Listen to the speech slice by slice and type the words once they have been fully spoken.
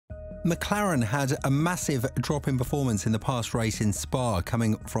McLaren had a massive drop in performance in the past race in Spa,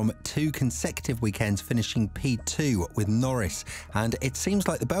 coming from 2 consecutive weekends finishing P2 with Norris, and it seems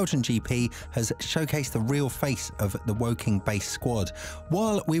like the Belgian GP has showcased the real face of the Woking-based squad.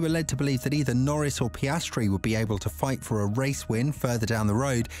 While we were led to believe that either Norris or Piastri would be able to fight for a race win further down the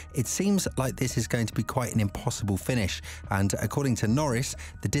road, it seems like this is going to be quite an impossible finish, and according to Norris,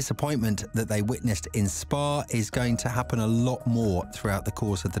 the disappointment that they witnessed in Spa is going to happen a lot more throughout the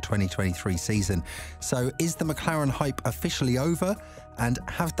course of the 2023 season. So is the McLaren hype officially over? And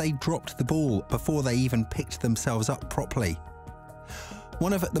have they dropped the ball before they even picked themselves up properly?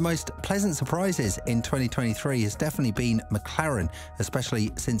 One of the most pleasant surprises in 2023 has definitely been McLaren,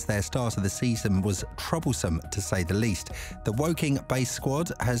 especially since their start of the season was troublesome, to say the least. The Woking-based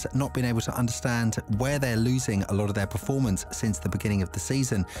squad has not been able to understand where they're losing a lot of their performance since the beginning of the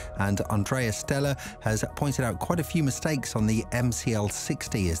season, and Andrea Stella has pointed out quite a few mistakes on the MCL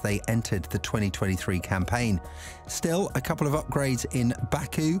 60 as they entered the 2023 campaign. Still, a couple of upgrades in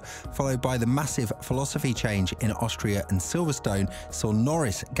Baku, followed by the massive philosophy change in Austria and Silverstone, saw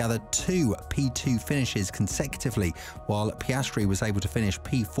Norris gathered 2 P2 finishes consecutively, while Piastri was able to finish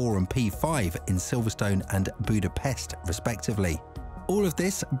P4 and P5 in Silverstone and Budapest, respectively. All of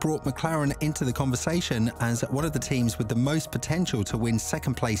this brought McLaren into the conversation as one of the teams with the most potential to win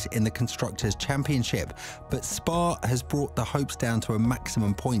second place in the Constructors' Championship, but Spa has brought the hopes down to a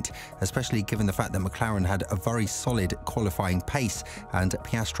maximum point, especially given the fact that McLaren had a very solid qualifying pace, and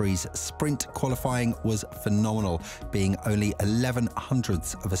Piastri's sprint qualifying was phenomenal, being only 11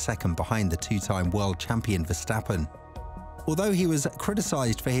 hundredths of a second behind the 2-time world champion Verstappen. Although he was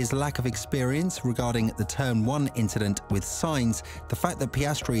criticised for his lack of experience regarding the Turn 1 incident with Sainz, the fact that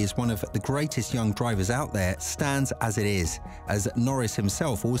Piastri is one of the greatest young drivers out there stands as it is, as Norris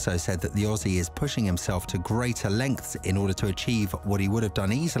himself also said that the Aussie is pushing himself to greater lengths in order to achieve what he would have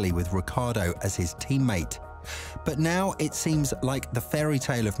done easily with Ricciardo as his teammate. But now it seems like the fairy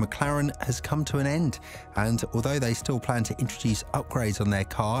tale of McLaren has come to an end, and although they still plan to introduce upgrades on their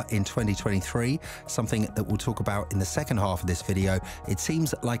car in 2023, something that we'll talk about in the second half of this video, it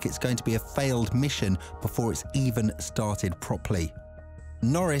seems like it's going to be a failed mission before it's even started properly.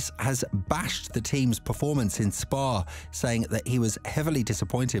 Norris has bashed the team's performance in Spa, saying that he was heavily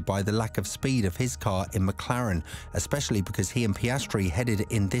disappointed by the lack of speed of his car in McLaren, especially because he and Piastri headed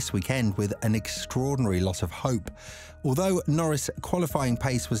in this weekend with an extraordinary lot of hope. Although Norris' qualifying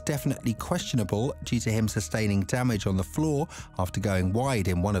pace was definitely questionable due to him sustaining damage on the floor after going wide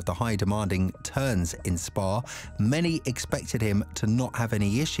in one of the high-demanding turns in Spa, many expected him to not have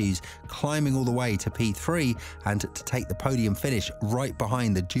any issues climbing all the way to P3 and to take the podium finish right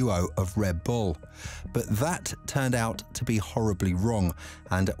behind the duo of Red Bull. But that turned out to be horribly wrong,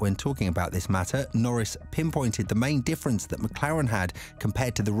 and when talking about this matter, Norris pinpointed the main difference that McLaren had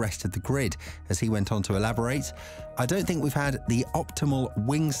compared to the rest of the grid, as he went on to elaborate. "I don't think we've had the optimal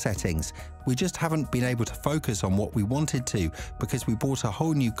wing settings. We just haven't been able to focus on what we wanted to because we bought a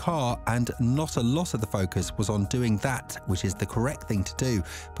whole new car, and not a lot of the focus was on doing that, which is the correct thing to do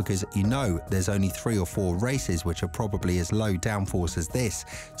because you know there's only 3 or 4 races which are probably as low downforce as this.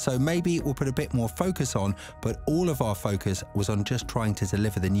 So maybe we'll put a bit more focus on, but all of our focus was on just trying to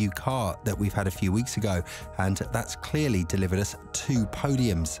deliver the new car that we've had a few weeks ago, and that's clearly delivered us 2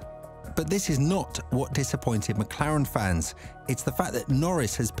 podiums. But this is not what disappointed McLaren fans. It's the fact that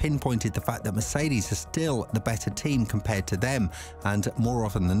Norris has pinpointed the fact that Mercedes is still the better team compared to them, and more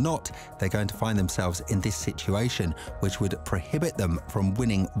often than not, they're going to find themselves in this situation, which would prohibit them from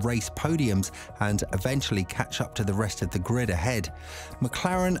winning race podiums and eventually catch up to the rest of the grid ahead.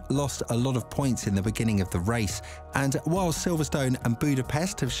 McLaren lost a lot of points in the beginning of the race, and while Silverstone and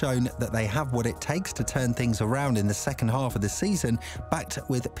Budapest have shown that they have what it takes to turn things around in the second half of the season, backed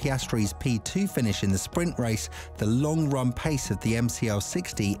with Piastri's P2 finish in the sprint race, the long-run pace of the MCL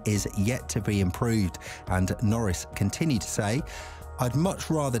 60 is yet to be improved, and Norris continued to say, "I'd much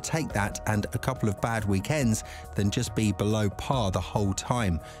rather take that and a couple of bad weekends than just be below par the whole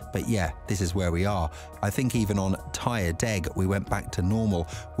time. But yeah, this is where we are. I think even on tyre deg, we went back to normal.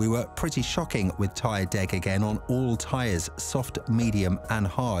 We were pretty shocking with tyre deg again on all tyres, soft, medium and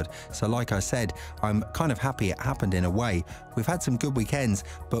hard. So like I said, I'm kind of happy it happened in a way. We've had some good weekends,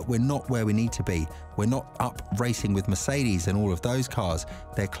 but we're not where we need to be. We're not up racing with Mercedes and all of those cars.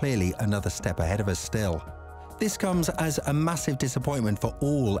 They're clearly another step ahead of us still." This comes as a massive disappointment for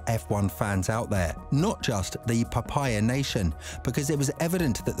all F1 fans out there, not just the Papaya Nation, because it was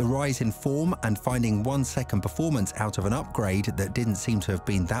evident that the rise in form and finding 1-second performance out of an upgrade that didn't seem to have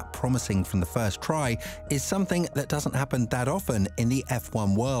been that promising from the first try is something that doesn't happen that often in the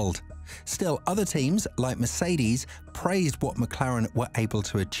F1 world. Still, other teams like Mercedes praised what McLaren were able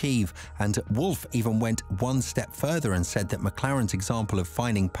to achieve, and Wolff even went one step further and said that McLaren's example of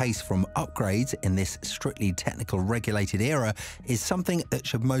finding pace from upgrades in this strictly technical regulated era is something that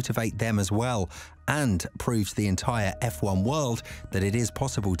should motivate them as well, and proves to the entire F1 world that it is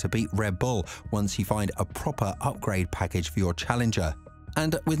possible to beat Red Bull once you find a proper upgrade package for your challenger.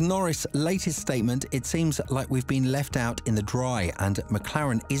 And with Norris' latest statement, it seems like we've been left out in the dry and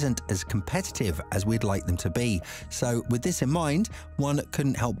McLaren isn't as competitive as we'd like them to be. So with this in mind, one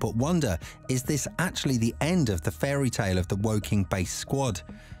couldn't help but wonder, is this actually the end of the fairy tale of the Woking-based squad?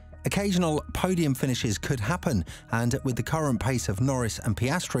 Occasional podium finishes could happen, and with the current pace of Norris and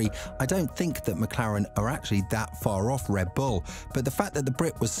Piastri, I don't think that McLaren are actually that far off Red Bull. But the fact that the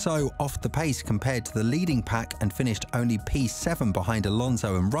Brit was so off the pace compared to the leading pack and finished only P7 behind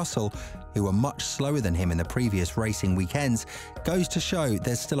Alonso and Russell, who were much slower than him in the previous racing weekends, goes to show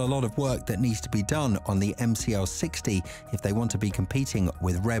there's still a lot of work that needs to be done on the MCL 60 if they want to be competing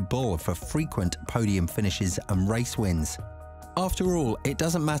with Red Bull for frequent podium finishes and race wins. After all, it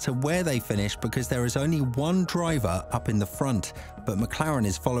doesn't matter where they finish because there is only one driver up in the front, but McLaren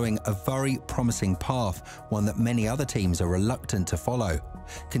is following a very promising path, one that many other teams are reluctant to follow.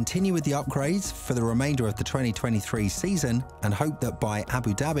 Continue with the upgrades for the remainder of the 2023 season and hope that by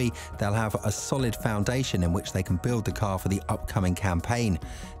Abu Dhabi they'll have a solid foundation in which they can build the car for the upcoming campaign.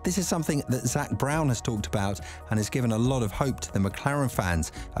 This is something that Zak Brown has talked about and has given a lot of hope to the McLaren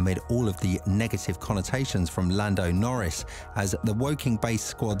fans amid all of the negative connotations from Lando Norris, as the Woking-based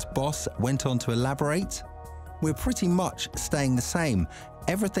squad's boss went on to elaborate. We're pretty much staying the same.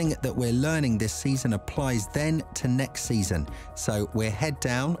 Everything that we're learning this season applies then to next season. So we're head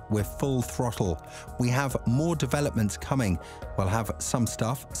down, we're full throttle. We have more developments coming. We'll have some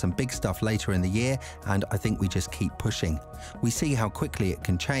big stuff later in the year, and I think we just keep pushing. We see how quickly it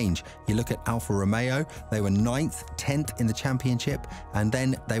can change. You look at Alfa Romeo, they were 9th, 10th in the championship, and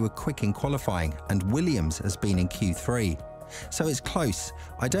then they were quick in qualifying, and Williams has been in Q3. So it's close.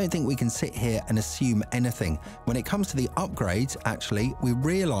 I don't think we can sit here and assume anything. When it comes to the upgrades, actually, we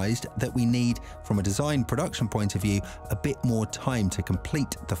realized that we need, from a design production point of view, a bit more time to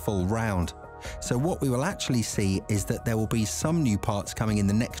complete the full round. So what we will actually see is that there will be some new parts coming in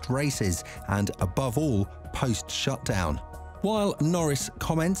the next races and, above all, post-shutdown. While Norris'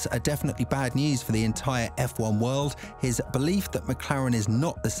 comments are definitely bad news for the entire F1 world, his belief that McLaren is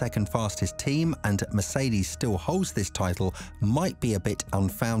not the second fastest team and Mercedes still holds this title might be a bit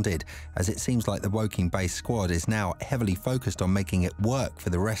unfounded, as it seems like the Woking-based squad is now heavily focused on making it work for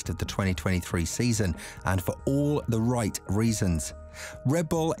the rest of the 2023 season, and for all the right reasons. Red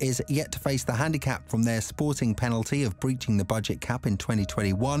Bull is yet to face the handicap from their sporting penalty of breaching the budget cap in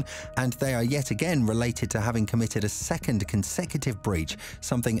 2021, and they are yet again related to having committed a second consecutive breach,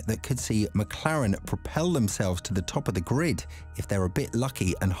 something that could see McLaren propel themselves to the top of the grid if they're a bit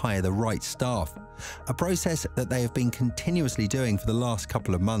lucky and hire the right staff, a process that they have been continuously doing for the last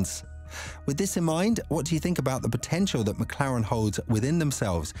couple of months. With this in mind, what do you think about the potential that McLaren holds within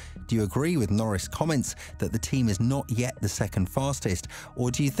themselves? Do you agree with Norris' comments that the team is not yet the second fastest?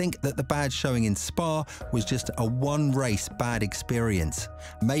 Or do you think that the bad showing in Spa was just a one-race bad experience?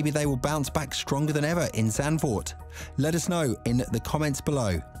 Maybe they will bounce back stronger than ever in Zandvoort. Let us know in the comments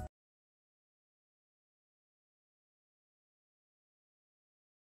below.